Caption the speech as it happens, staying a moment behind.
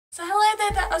So hello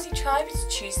there, the Aussie tribe, it's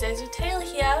Tuesdays with Taylor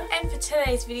here, and for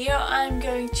today's video I'm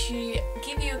going to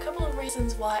give you a couple of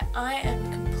reasons why I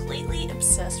am completely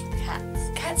obsessed with cats.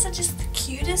 Cats are just the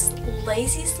cutest,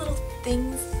 laziest little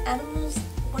things, animals,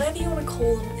 whatever you want to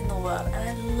call them in the world, and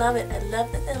I love it. I love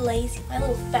that they're lazy. My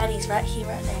little fatty's right here,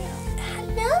 right now.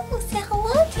 Hello, say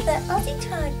hello to the Aussie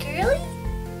tribe, girly.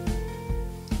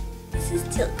 This is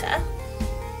Tilka.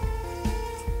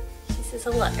 She says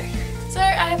hello. So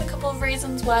I have a couple of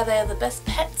reasons why they are the best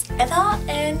pets ever,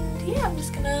 and yeah, I'm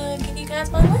just gonna give you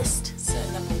guys my list. So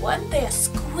number one, they are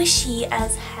squishy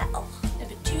as hell.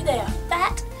 Number two, they are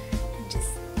fat and just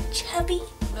chubby.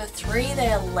 Number three,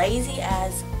 they are lazy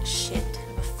as shit.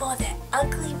 Number four, they're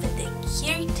ugly but they're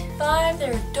cute. Five,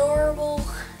 they're adorable.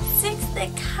 Six, they're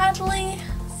cuddly.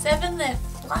 Seven, they're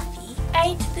fluffy.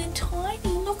 Eight, they're tiny.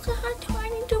 Look at how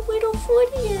tiny the little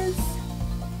foot is.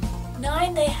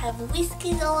 9, they have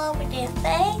whiskers all over their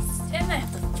face. 10, they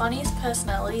have the funniest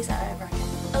personalities I ever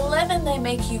had. 11, they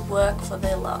make you work for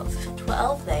their love.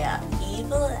 12, they are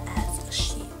evil as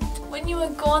shit. When you are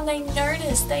gone, they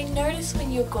notice. They notice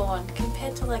when you're gone,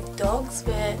 compared to like dogs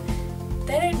where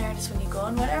they don't notice when you're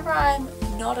gone. Whenever I'm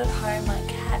not at home, my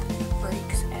cat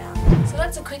freaks out. So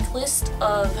that's a quick list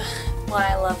of why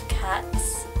I love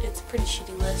cats. It's a pretty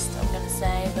shitty list, I'm gonna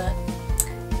say, but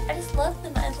I just love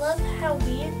them. I love how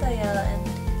weird they are and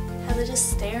how they just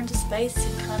stare into space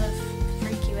and kind of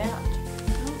freak you out.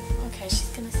 Oh, okay, she's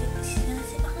gonna sit behind.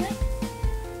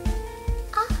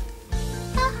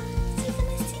 She's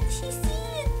gonna sit, she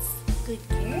sits. Good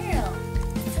girl.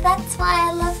 So that's why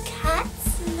I love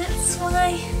cats, and that's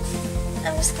why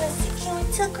I'm just gonna sit here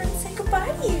with Tilka and say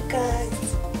goodbye to you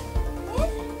guys. Yeah.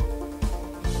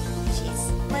 She's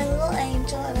my little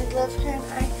angel and I love her, and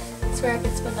I swear I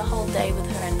could spend the whole day with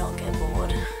her and not get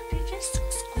bored. They're just so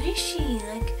squishy.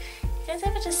 Like, you guys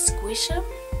ever just squish them?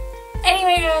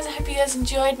 Anyway guys, I hope you guys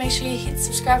enjoyed. Make sure you hit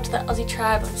subscribe to the Aussie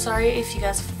tribe. I'm sorry if you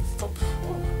guys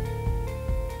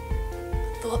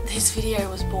thought this video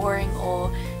was boring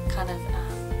or kind of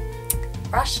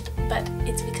rushed, but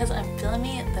it's because I'm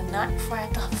filming it the night before I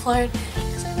have to upload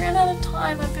because I ran out of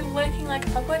time. I've been working, like,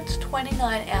 I worked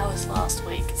 29 hours last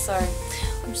week, so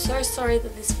I'm so sorry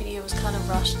that this video was kind of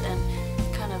rushed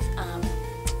and kind of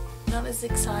not as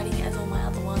exciting as all my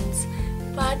other ones,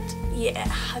 but yeah,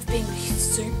 I've been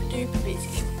super duper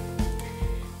busy.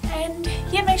 And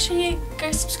yeah, make sure you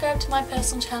go subscribe to my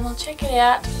personal channel, check it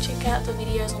out, check out the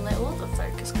videos on there. Oh, the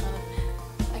focus kind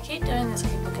of, I keep doing this, I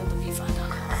keep looking at the viewfinder.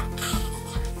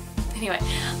 Anyway,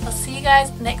 I'll see you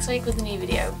guys next week with a new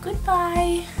video.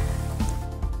 Goodbye!